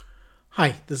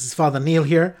Hi, this is Father Neil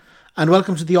here, and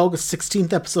welcome to the August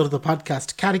 16th episode of the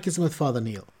podcast Catechism with Father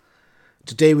Neil.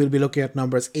 Today we'll be looking at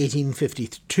numbers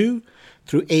 1852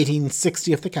 through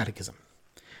 1860 of the Catechism.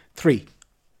 3.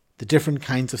 The different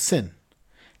kinds of sin.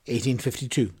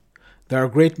 1852. There are a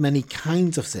great many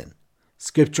kinds of sin.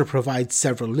 Scripture provides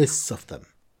several lists of them.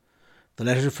 The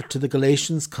letter to the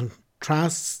Galatians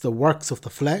contrasts the works of the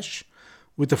flesh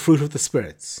with the fruit of the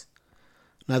spirits.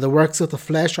 Now the works of the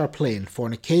flesh are plain: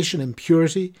 fornication,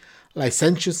 impurity,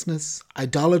 licentiousness,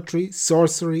 idolatry,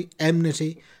 sorcery,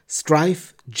 enmity,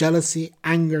 strife, jealousy,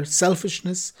 anger,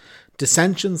 selfishness,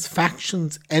 dissensions,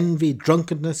 factions, envy,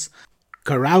 drunkenness,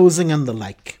 carousing, and the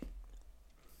like.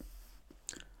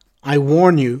 I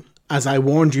warn you, as I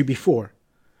warned you before,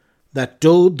 that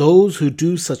those who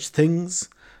do such things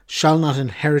shall not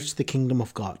inherit the kingdom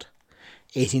of God.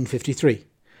 1853.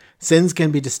 Sins can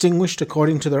be distinguished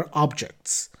according to their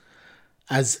objects,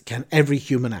 as can every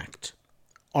human act,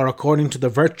 or according to the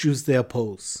virtues they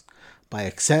oppose, by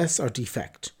excess or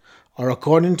defect, or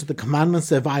according to the commandments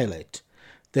they violate.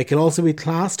 They can also be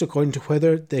classed according to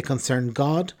whether they concern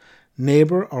God,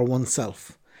 neighbour, or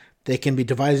oneself. They can be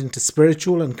divided into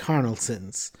spiritual and carnal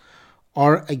sins,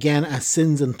 or again as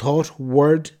sins in thought,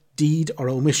 word, deed, or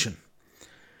omission.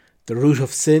 The root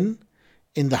of sin,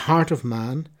 in the heart of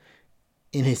man,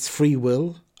 in his free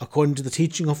will, according to the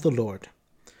teaching of the Lord.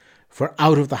 For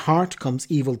out of the heart comes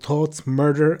evil thoughts,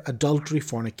 murder, adultery,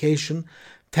 fornication,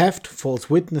 theft, false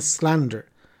witness, slander.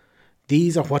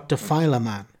 These are what defile a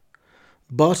man.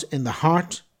 But in the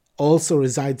heart also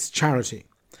resides charity,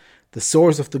 the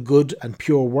source of the good and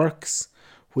pure works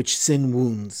which sin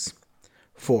wounds.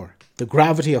 4. The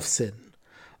gravity of sin,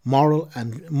 mortal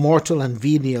and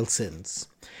venial sins.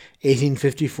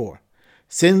 1854.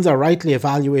 Sins are rightly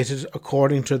evaluated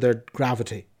according to their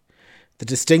gravity. The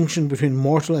distinction between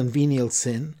mortal and venial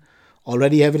sin,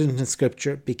 already evident in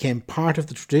Scripture, became part of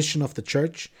the tradition of the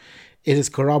Church. It is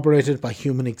corroborated by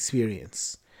human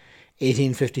experience.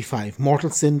 1855.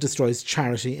 Mortal sin destroys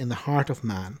charity in the heart of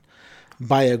man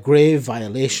by a grave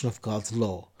violation of God's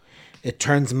law. It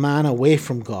turns man away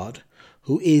from God,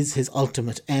 who is his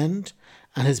ultimate end,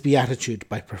 and his beatitude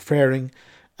by preferring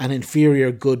an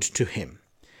inferior good to him.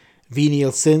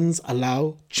 Venial sins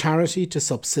allow charity to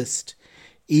subsist,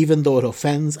 even though it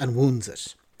offends and wounds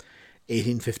it.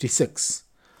 1856.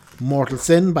 Mortal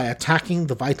sin, by attacking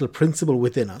the vital principle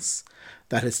within us,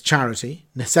 that is charity,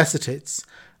 necessitates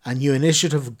a new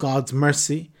initiative of God's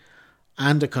mercy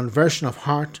and a conversion of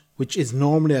heart which is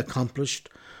normally accomplished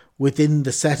within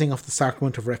the setting of the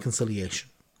sacrament of reconciliation.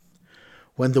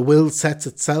 When the will sets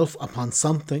itself upon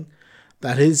something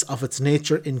that is of its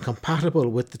nature incompatible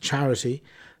with the charity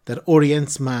that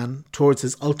orients man towards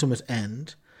his ultimate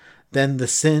end, then the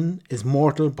sin is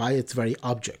mortal by its very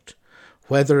object,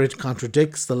 whether it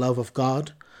contradicts the love of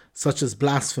God, such as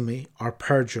blasphemy or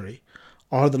perjury,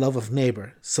 or the love of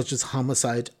neighbour, such as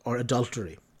homicide or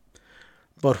adultery.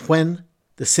 But when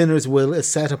the sinner's will is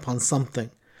set upon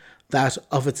something that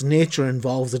of its nature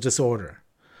involves a disorder,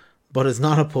 but is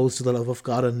not opposed to the love of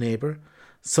God and neighbour,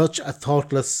 such as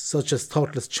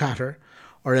thoughtless chatter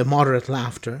or immoderate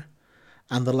laughter,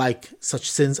 and the like, such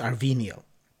sins are venial.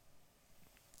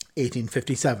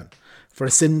 1857. For a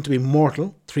sin to be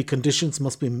mortal, 3 conditions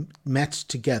must be met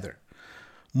together.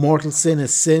 Mortal sin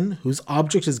is sin whose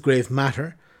object is grave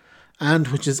matter, and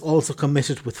which is also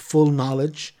committed with full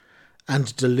knowledge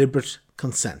and deliberate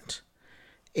consent.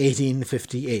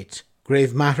 1858.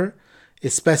 Grave matter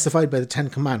is specified by the 10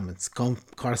 Commandments,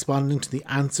 corresponding to the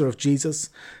answer of Jesus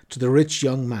to the rich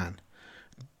young man.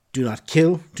 Do not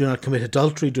kill, do not commit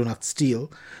adultery, do not steal,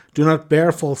 do not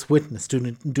bear false witness, do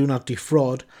not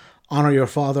defraud, honour your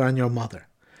father and your mother.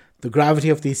 The gravity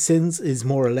of these sins is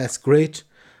more or less great.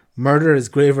 Murder is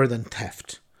graver than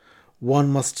theft.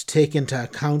 One must take into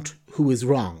account who is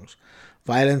wronged.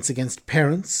 Violence against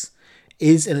parents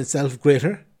is in itself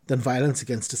greater than violence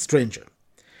against a stranger.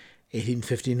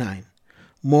 1859.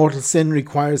 Mortal sin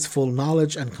requires full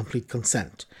knowledge and complete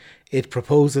consent. It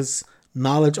proposes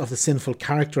knowledge of the sinful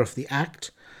character of the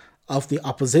act, of the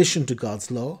opposition to God's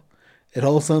law. It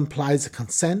also implies a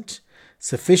consent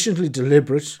sufficiently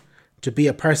deliberate to be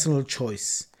a personal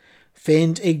choice.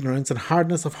 Feigned ignorance and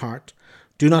hardness of heart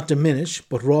do not diminish,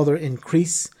 but rather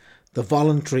increase the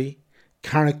voluntary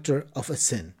character of a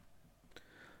sin.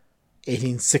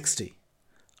 1860.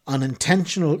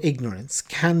 Unintentional ignorance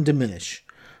can diminish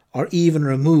or even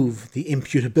remove the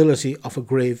imputability of a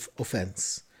grave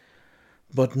offence.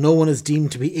 But no one is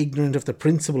deemed to be ignorant of the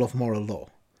principle of moral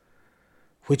law,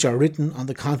 which are written on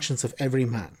the conscience of every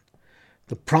man.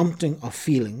 The prompting of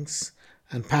feelings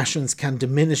and passions can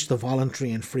diminish the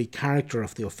voluntary and free character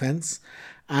of the offence,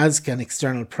 as can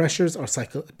external pressures or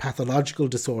pathological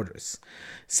disorders.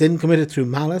 Sin committed through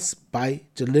malice, by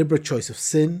deliberate choice of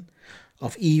sin,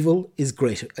 of evil, is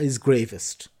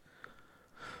gravest.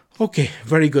 Okay,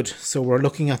 very good. So we're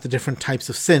looking at the different types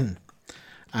of sin.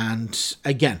 And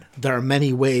again, there are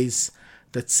many ways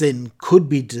that sin could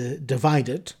be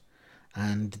divided.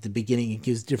 And at the beginning, it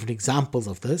gives different examples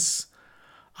of this.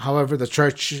 However, the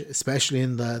church, especially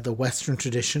in the Western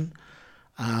tradition,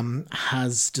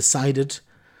 has decided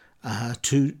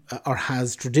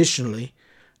has traditionally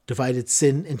divided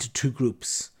sin into two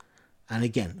groups. And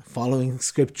again, following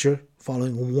Scripture,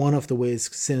 following one of the ways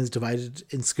sin is divided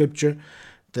in Scripture,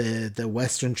 the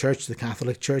Western Church, the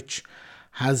Catholic Church,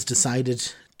 has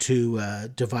decided to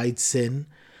divide sin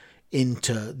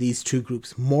into these two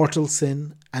groups, mortal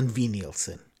sin and venial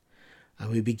sin.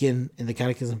 And we begin in the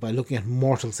Catechism by looking at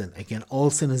mortal sin. Again, all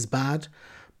sin is bad,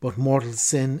 but mortal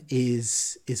sin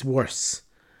is worse.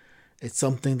 It's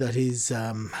something that is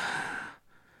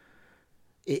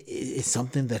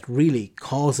something that really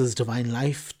causes divine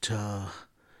life to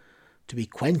be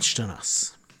quenched in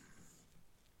us.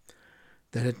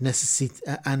 That it necessitates,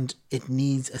 and it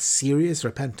needs a serious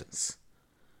repentance.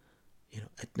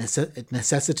 It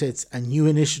necessitates a new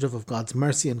initiative of God's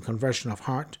mercy and conversion of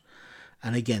heart.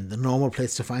 And again, the normal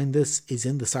place to find this is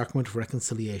in the sacrament of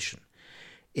reconciliation,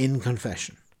 in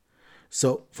confession.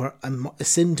 So for a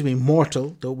sin to be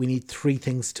mortal, though, we need three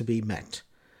things to be met.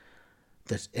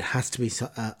 That it has to be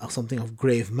something of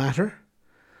grave matter,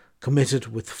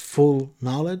 committed with full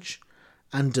knowledge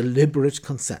and deliberate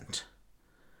consent.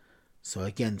 So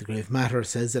again, the grave matter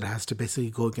says that it has to basically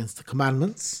go against the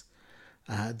commandments.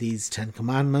 These 10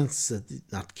 commandments,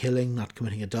 not killing, not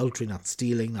committing adultery, not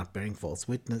stealing, not bearing false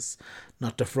witness,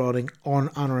 not defrauding, or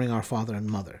honouring our father and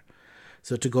mother.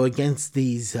 So to go against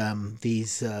these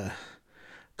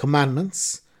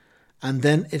commandments, and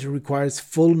then it requires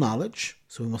full knowledge,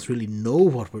 so we must really know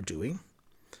what we're doing,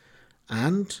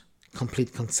 and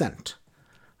complete consent,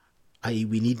 i.e.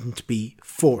 we needn't be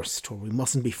forced, or we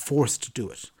mustn't be forced to do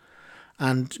it.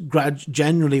 And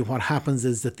generally what happens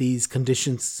is that these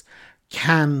conditions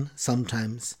can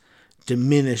sometimes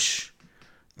diminish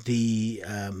the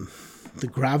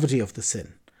gravity of the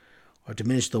sin, or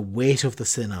diminish the weight of the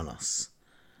sin on us.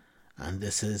 And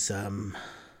this is,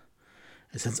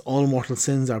 since all mortal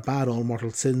sins are bad, all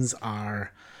mortal sins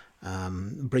are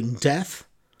bring death.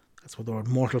 That's where the word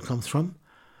mortal comes from.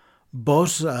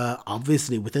 But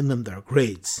obviously within them there are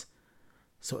grades.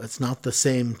 So it's not the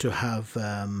same to have,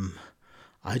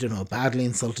 badly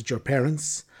insulted your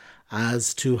parents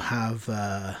as to have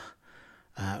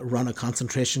run a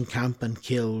concentration camp and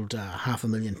killed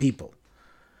 500,000 people.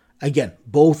 Again,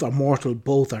 both are mortal,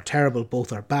 both are terrible,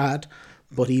 both are bad,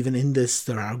 but even in this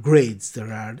there are grades.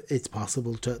 It's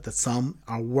possible that some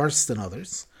are worse than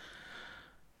others.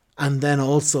 And then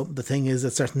also the thing is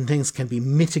that certain things can be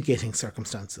mitigating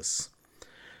circumstances.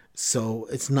 So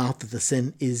it's not that the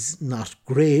sin is not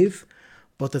grave,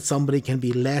 but that somebody can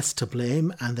be less to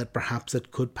blame, and that perhaps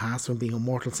it could pass from being a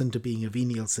mortal sin to being a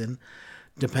venial sin,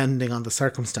 depending on the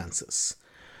circumstances.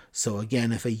 So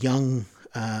again, if a young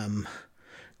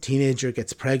teenager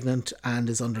gets pregnant and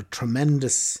is under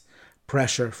tremendous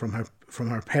pressure from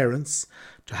her parents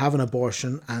to have an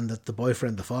abortion, and that the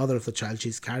boyfriend, the father of the child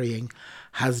she's carrying,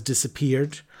 has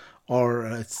disappeared, or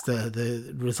it's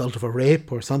the result of a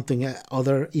rape or something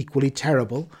other equally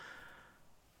terrible,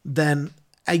 then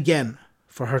again,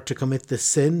 for her to commit this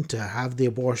sin, to have the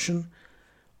abortion,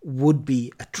 would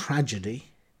be a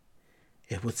tragedy.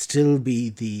 It would still be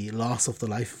the loss of the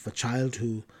life of a child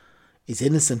who is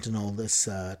innocent in all this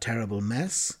terrible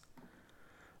mess.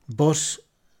 But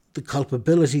the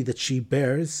culpability that she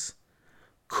bears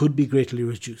could be greatly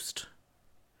reduced,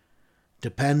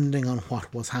 depending on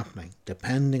what was happening,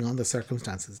 depending on the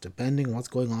circumstances, depending on what's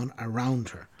going on around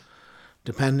her,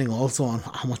 depending also on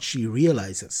how much she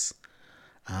realizes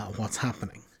what's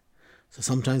happening. So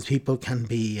sometimes people can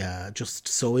be just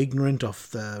so ignorant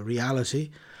of the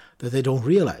reality that they don't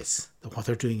realize that what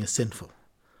they're doing is sinful.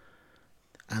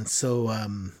 And so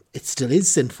it still is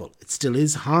sinful, it still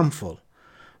is harmful,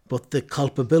 but the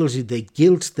culpability, the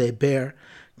guilt they bear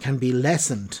can be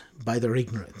lessened by their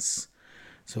ignorance.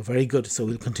 So very good. So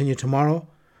we'll continue tomorrow,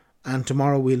 and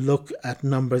tomorrow we'll look at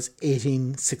numbers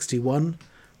 1861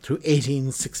 through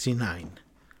 1869.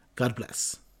 God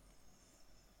bless.